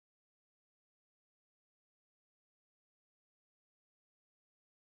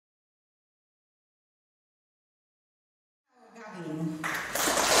Thank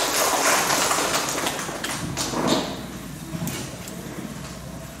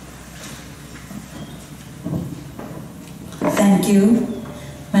you,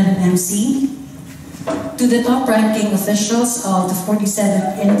 Madam MC. To the top-ranking officials of the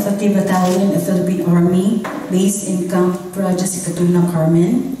 47th Infantry Battalion of Philippine Army, based in Camp Rajah, Sikatuna,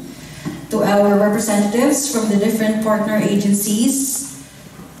 Carmen. To our representatives from the different partner agencies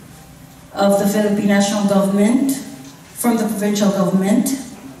of the Philippine National Government, from the provincial government,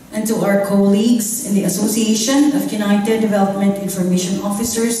 and to our colleagues in the Association of United Development Information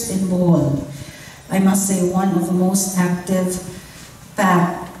Officers in Bohol. I must say, one of the most active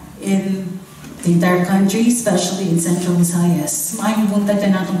PAC in the entire country, especially in Central Visayas. Maayong buntag ka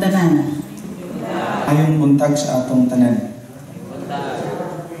na atong tanan. Maayong buntag sa atong tanan.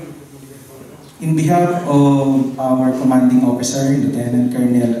 In behalf of our commanding officer, Lieutenant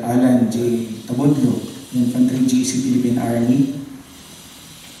Colonel Alan J. Tabudlo, Infantry GC Philippine Army,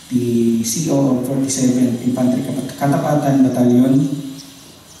 the CEO of 47th Infantry Katapatan Battalion,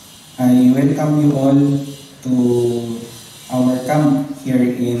 I welcome you all to our camp here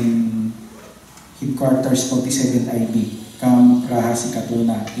in Headquarters 47th IB, Camp Rajah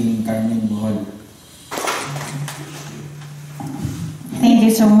Sikatuna in Carmen, Bohol. Thank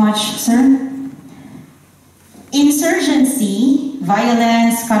you so much, sir. Insurgency,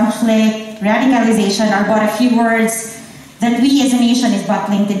 violence, conflict, radicalization are but a few words that we as a nation is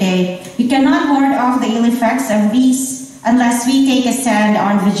battling today. We cannot ward off the ill effects of these unless we take a stand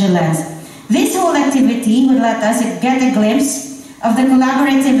on vigilance. This whole activity would let us get a glimpse of the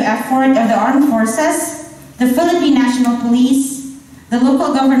collaborative effort of the armed forces, the Philippine National Police, the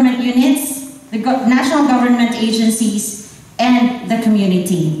local government units, the national government agencies, and the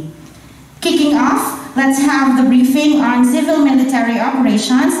community. Kicking off, let's have the briefing on civil-military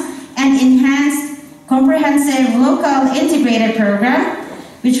operations and enhanced comprehensive local integrated program,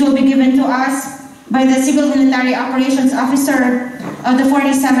 which will be given to us by the Civil Military Operations Officer of the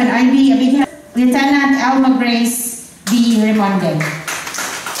 47 IB, Lieutenant Alma Grace D. Rimonde.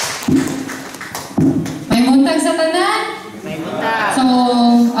 May buntag sa tanan? May buntag. So,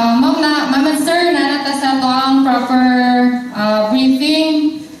 Ma'am and Sir, nanata sa ito ang proper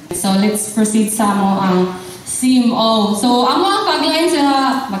briefing. So, let's proceed sa ang CMO. So, ang mga tagline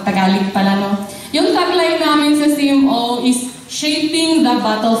sila, magtagalig pala, no? Yung tagline namin sa CMO is shaping the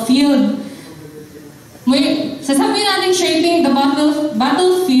battlefield. Sasabihin natin shaping the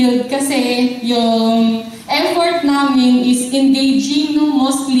battlefield kasi yung effort namin is engaging, no,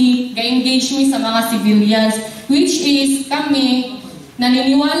 mostly ga-engage me sa mga civilians, which is kami,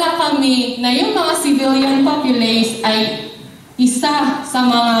 naniniwala kami na yung mga civilian populace ay isa sa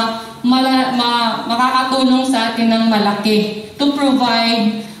mga makakatulong sa atin ng malaki to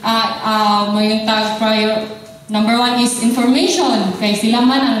provide may tag prior. Number one is information, kay sila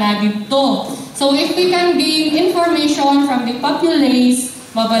man ang nandito. So if we can gain information from the populace,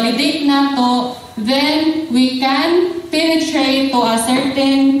 mabalidate na to, then we can penetrate to a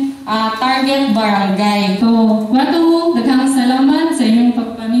certain target barangay. So, wato, daghang salamat sa inyong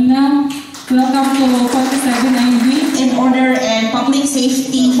pagpaminaw. Welcome to 47 IB. In order and public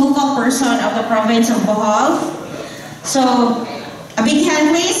safety focal person of the province of Bohol. So, a big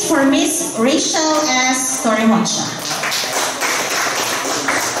hand please for Miss Rachel S. Torremocha.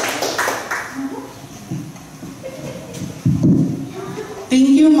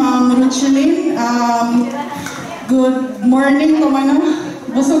 Thank you, Ma'am Ruchelin. Good morning,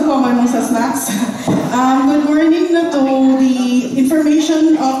 busog ko man sa snacks. Good morning to the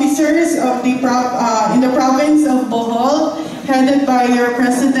information officers of the in the province of Bohol, headed by your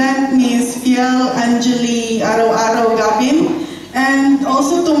president, Ms. Fiel Angeli Araw-Araw Gabin, and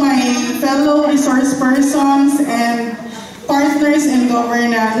also to my fellow resource persons and partners in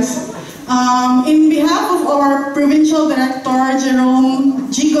governance. In behalf of our Provincial Director,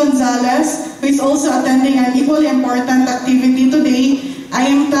 Jerome G. Gonzalez, who is also attending an equally important activity today, I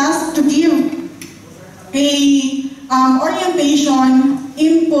am tasked to give a orientation,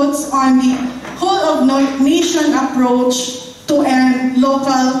 inputs on the whole of nation approach to end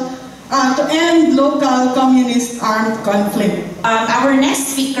local communist armed conflict. Our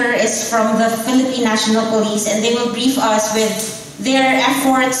next speaker is from the Philippine National Police, and they will brief us with their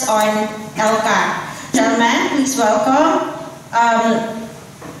efforts on ELCAC. Gentlemen, please welcome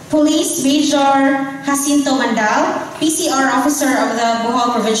Police Major Jacinto Mandal, PCR Officer of the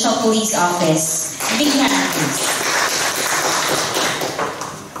Bohol Provincial Police Office. Big hand, please.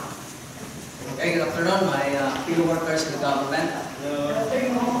 Okay, good afternoon, my fellow workers in the government.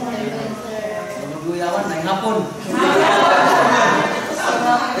 Magbuyawan, may hapon.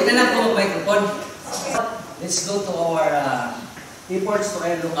 Pwede lang po mag-microphone. Let's go to our efforts to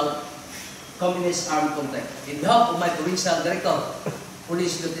end local communist armed conflict. In behalf of my provincial director,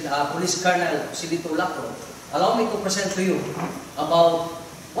 Police Colonel Silito Lacro, allow me to present to you about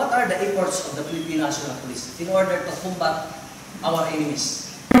what are the efforts of the Philippine National Police in order to combat our enemies.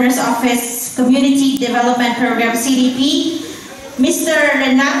 Governor's Office Community Development Program CDP, Mr.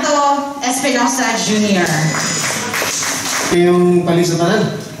 Renato Espinosa Jr. Yung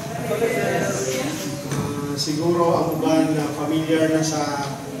palisatanan. Siguro ang uban na familiar na sa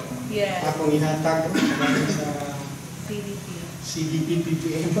akong ihatag sa CDP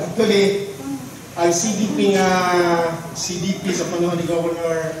PPM. Actually, ang CDP sa panahon ni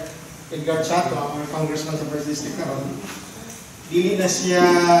Governor Edgar Chato, ang congressman sa First District karon, dili na siya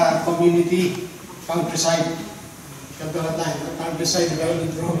community countryside. Countryside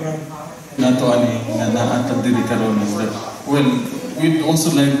development program. Nato ani nga naatag diri karon is that we'd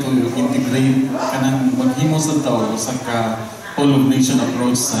also like to integrate kanang maghimo sa tao sa whole of nation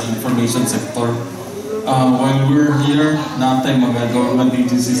approach sa information sector. While we're here, natay mga government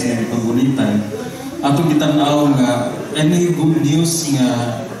agencies nga ipanggulitan, atong gitan-aw nga any good news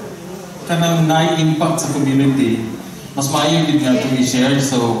nga kanang na-impact sa community, mas maayo gid nga itong i-share.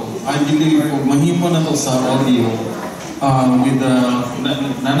 So I believe mahimo na to sa audio with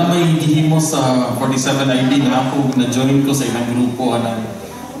nanamay gihimo sa 47 ID na ako na-join ko sa ilang grupo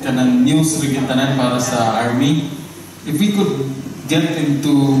kanang news rigitanan para sa Army. If we could get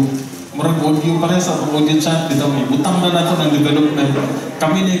into murag audio para sa audio chat dito, may butang na nato ng development,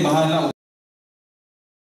 kami na bahala.